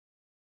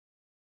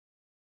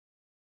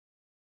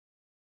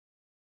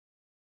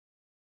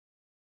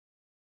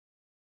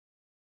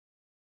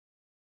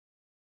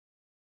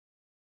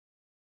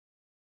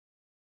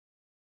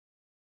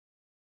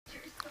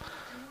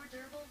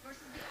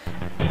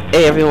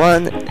Hey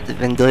everyone, it's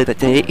been Delayed at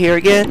Day 8 here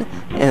again,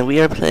 and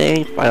we are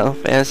playing Final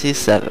Fantasy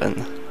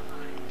VII.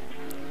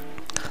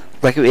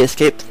 Like we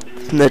escaped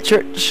from the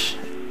church,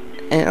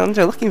 and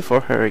they're looking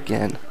for her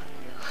again.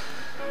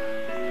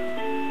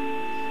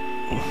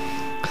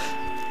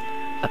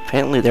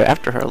 Apparently they're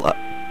after her a lot.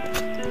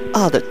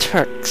 Oh, the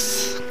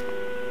Turks.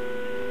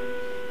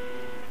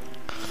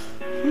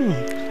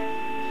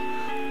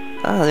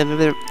 Oh,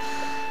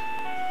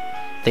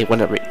 they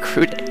want to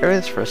recruit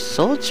Aerith for a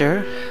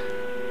soldier,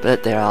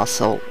 but they're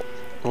also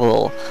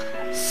little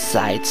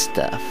side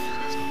stuff.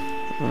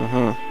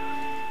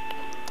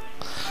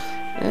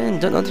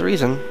 And don't know the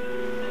reason.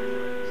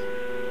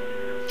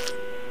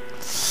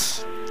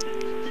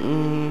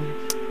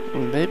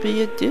 Maybe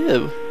you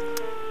do.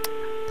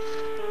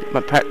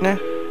 My partner?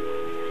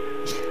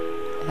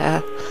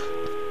 Yeah.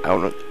 I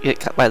don't want to get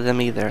caught by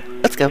them either.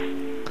 Let's go.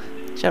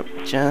 Jump,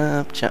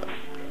 jump, jump.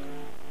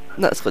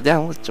 No, let's go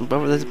down. Let's jump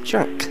over this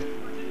trunk.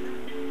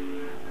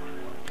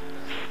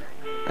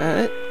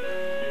 Alright.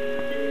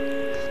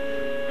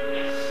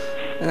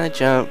 And I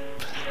jump.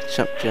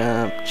 Jump,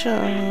 jump,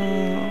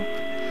 jump.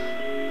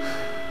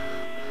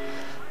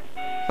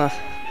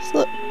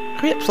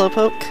 Hurry up,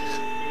 Slowpoke.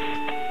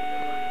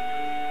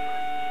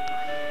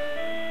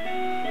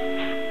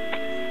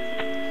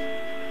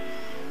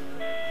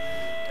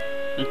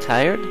 You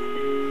tired?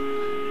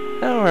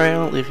 Don't worry, I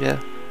won't leave you.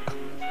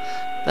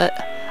 But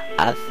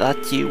I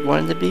thought you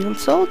wanted to be a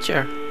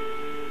soldier.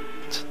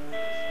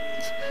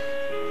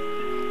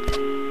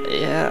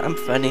 Yeah, I'm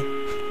funny.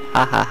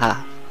 Ha ha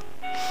ha.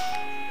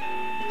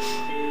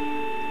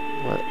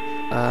 What?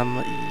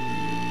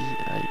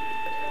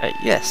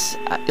 Yes,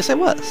 yes I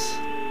was.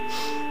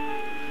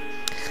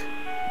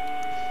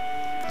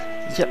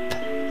 Yep.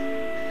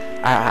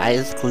 Our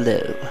eyes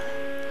glow.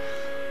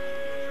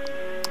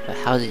 But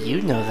how do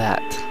you know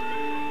that?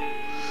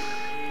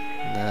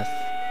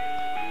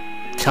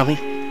 Tell me.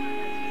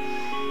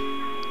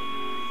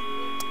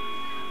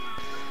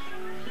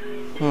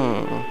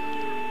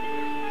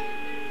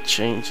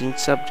 Changing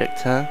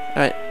subject, huh?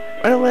 Alright,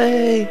 run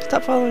away!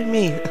 Stop following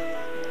me!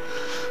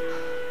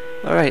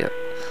 Alright.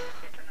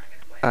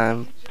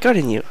 I'm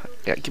guarding you.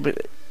 Yeah, keep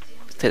it.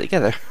 Stay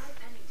together.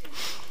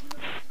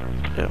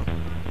 Go.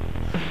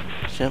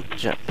 Jump,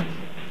 jump.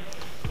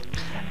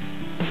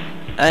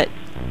 Alright.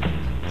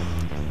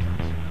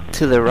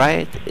 To the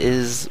right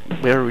is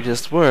where we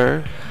just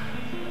were.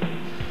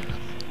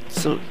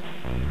 So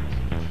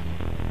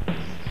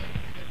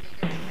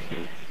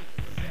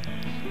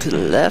to the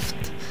left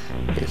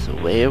is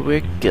where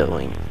we're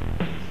going.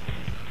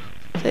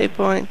 Save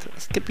point.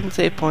 Skipping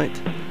save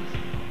point.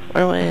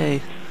 Run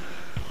away.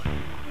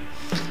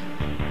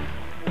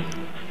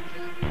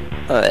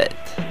 Alright.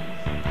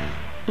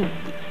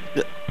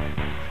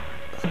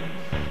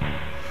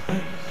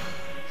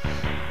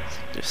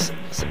 There's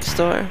a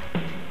store.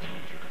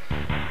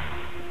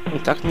 I'm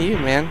talking to you,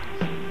 man.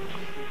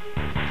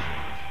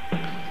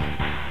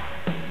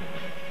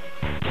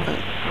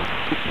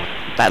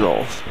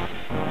 Battle.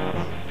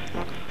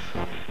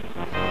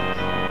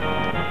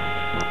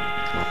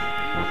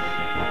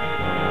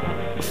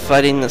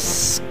 Fighting the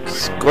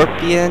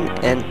scorpion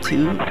and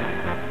two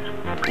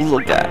little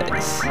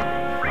guys.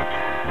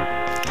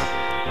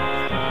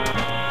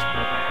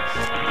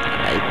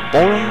 I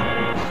bore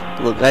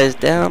him. Little guy's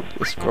down.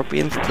 The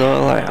scorpion's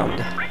still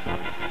around.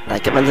 I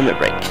get my limit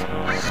break.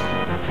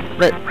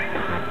 But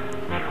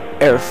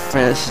Aerith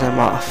finishes him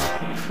off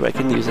before I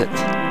can use it.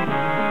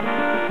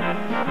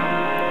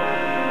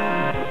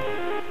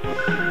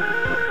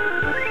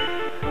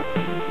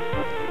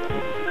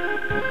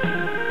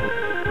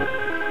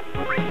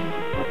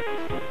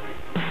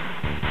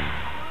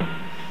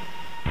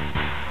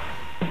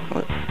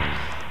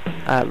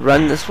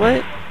 Run this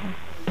way.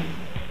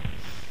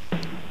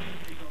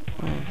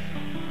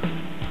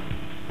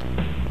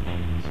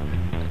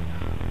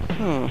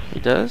 He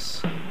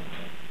does.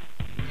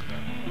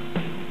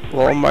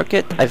 Wall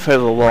market? I've heard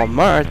of a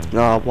Walmart,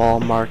 not a wall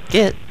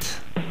market.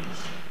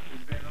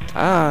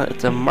 Ah,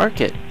 it's a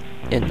market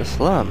in the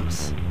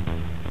slums.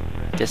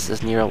 This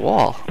is near a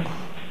wall.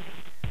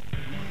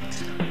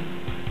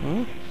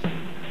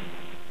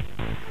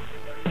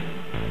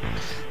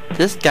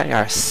 This guy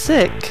are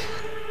sick.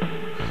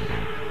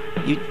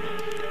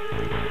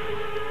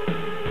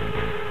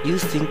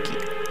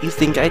 You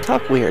think I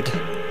talk weird.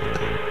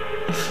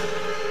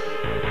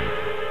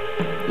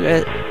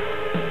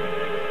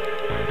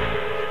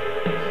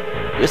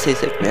 You're say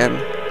sick, man.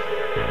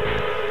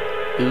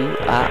 Ooh,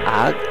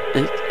 ah,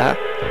 ooh, ah.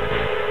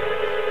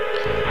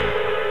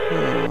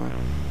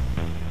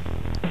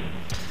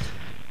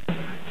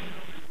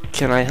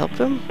 Can I help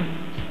him?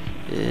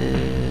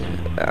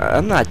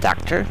 I'm not a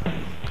doctor.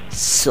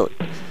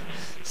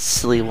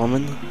 Silly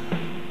woman.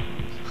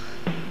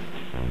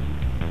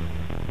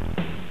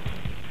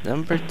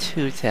 Number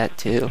 2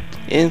 tattoo.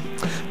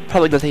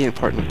 Probably nothing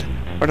important.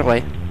 Run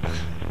away.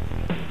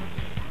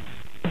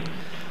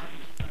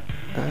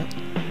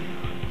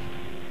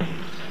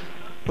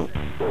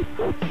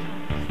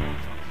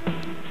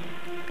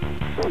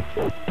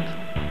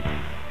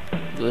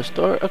 To the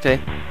store? Okay.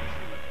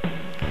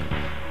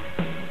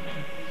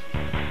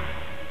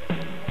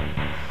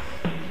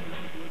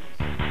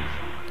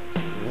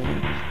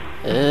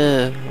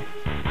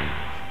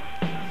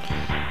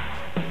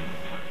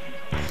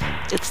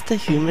 the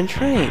human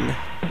train.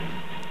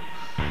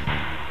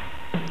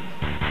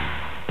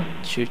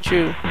 Choo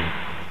choo.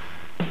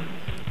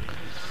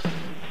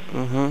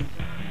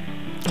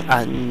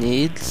 I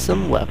need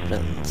some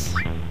weapons.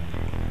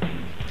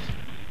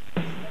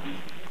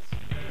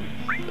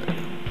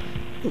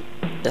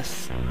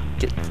 Yes,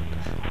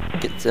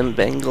 get some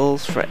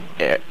bangles for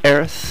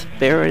Aerith,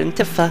 Barrett, and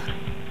Tifa.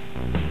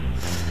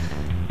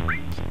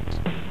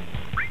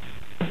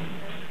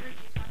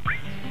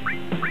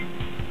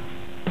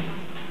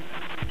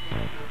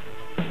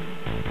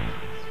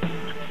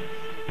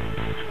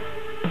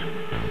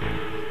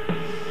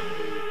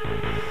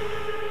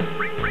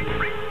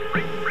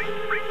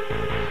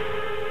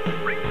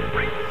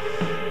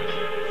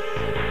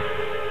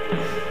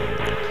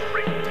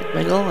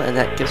 And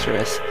that gives her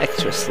an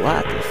extra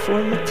slot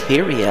for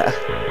materia.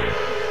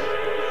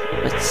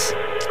 Let's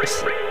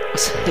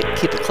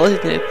keep it closing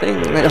to the thing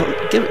and I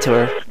don't give it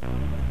to her.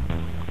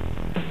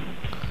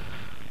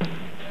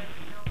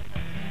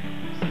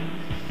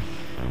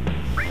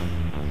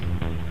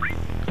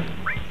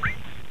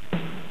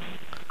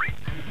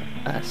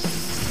 A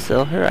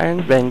silver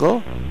iron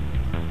bangle.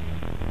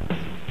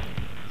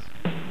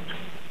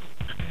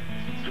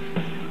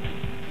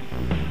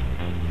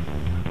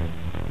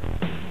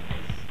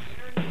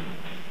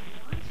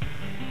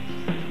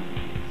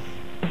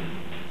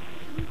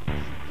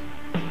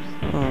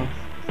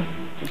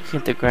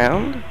 Hit the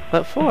ground?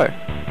 What for?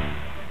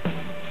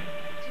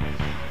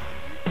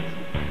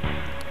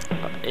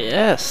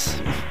 Yes.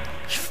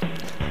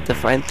 To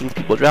find things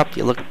people drop,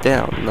 you look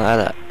down, not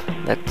up.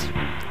 That's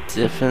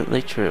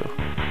definitely true.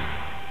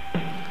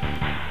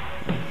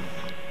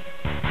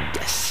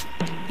 Yes,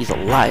 he's a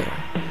liar.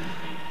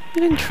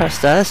 You didn't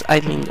trust us. I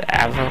mean, the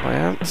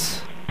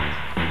Avalanche.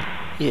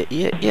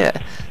 Yeah.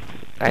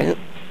 I.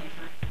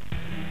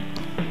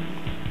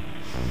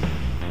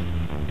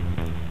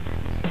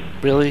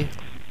 Really?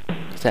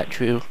 Is that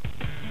true?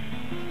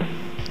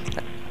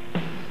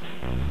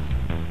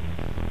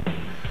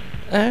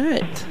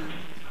 Alright.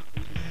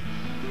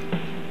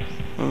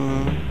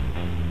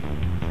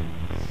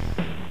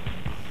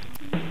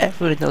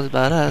 Everybody knows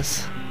about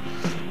us.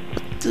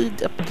 Let's do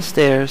up the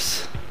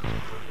stairs.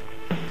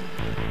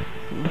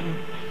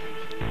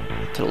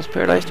 Turtle's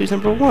Paradise News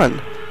number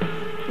 1.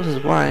 This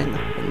is wine,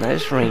 a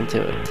nice ring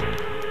to it.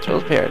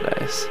 Turtle's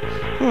Paradise.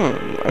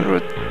 I wonder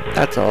what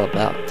that's all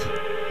about.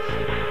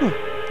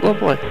 Little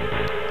boy.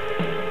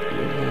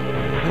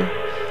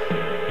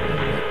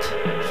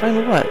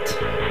 Find what?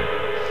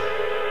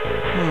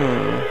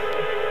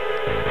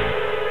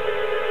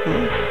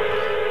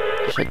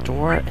 There's a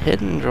drawer,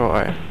 hidden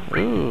drawer.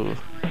 Ooh.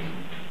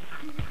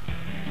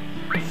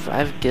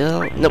 5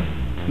 gil. Nope.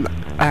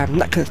 I'm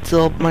not gonna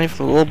steal money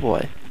from a little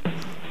boy.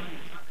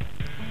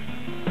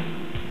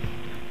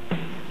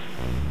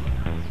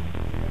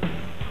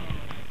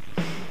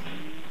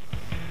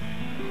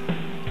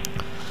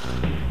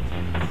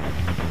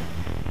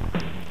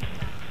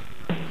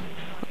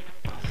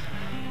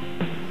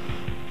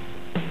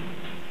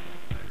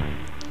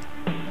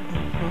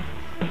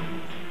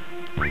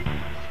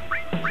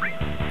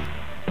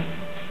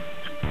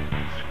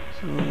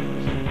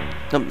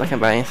 Nope, not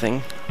gonna buy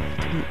anything.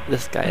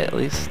 This guy at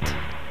least.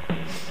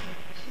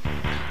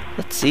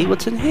 Let's see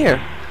what's in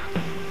here.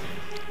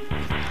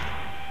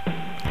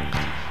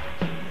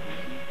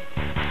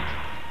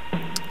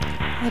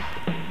 I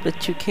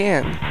bet you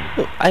can.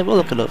 Oh, I will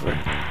look it over.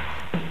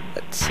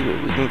 Let's see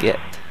what we can get.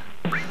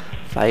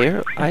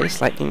 Fire, ice,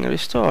 lightning,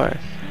 restore.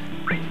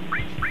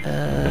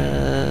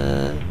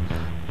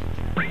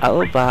 I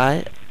will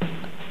buy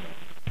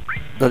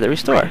another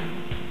restore.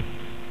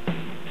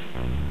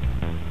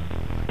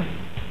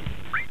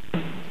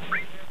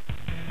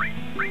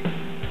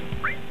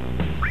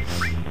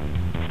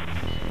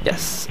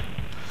 Yes.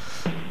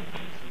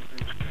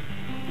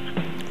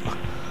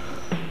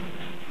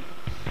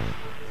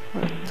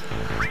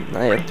 Right.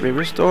 Now I have 3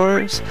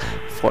 restores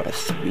for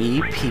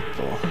 3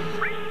 people.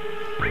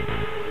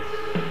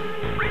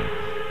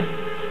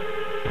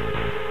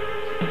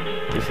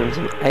 Give him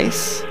some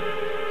ice.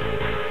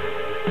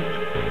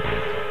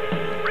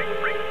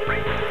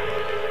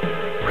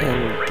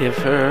 And give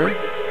her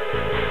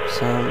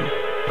some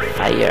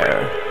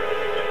fire.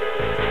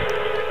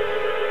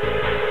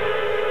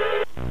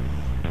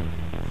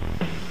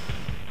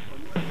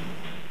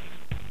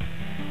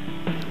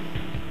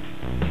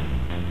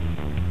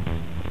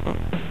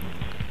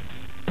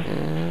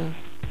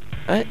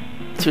 Alright,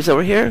 so who's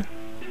over here?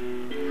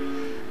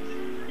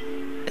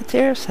 It's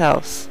Aerith's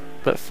house.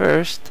 But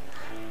first,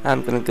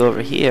 I'm gonna go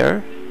over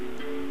here.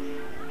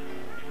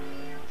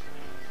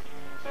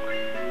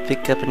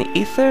 Pick up any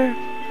ether.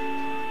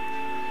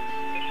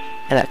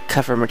 And a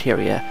cover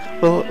materia.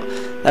 Well,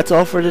 that's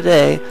all for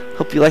today.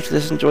 Hope you liked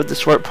this and enjoyed the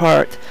short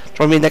part.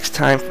 Join me next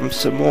time for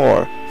some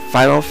more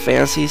Final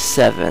Fantasy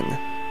VII.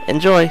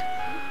 Enjoy!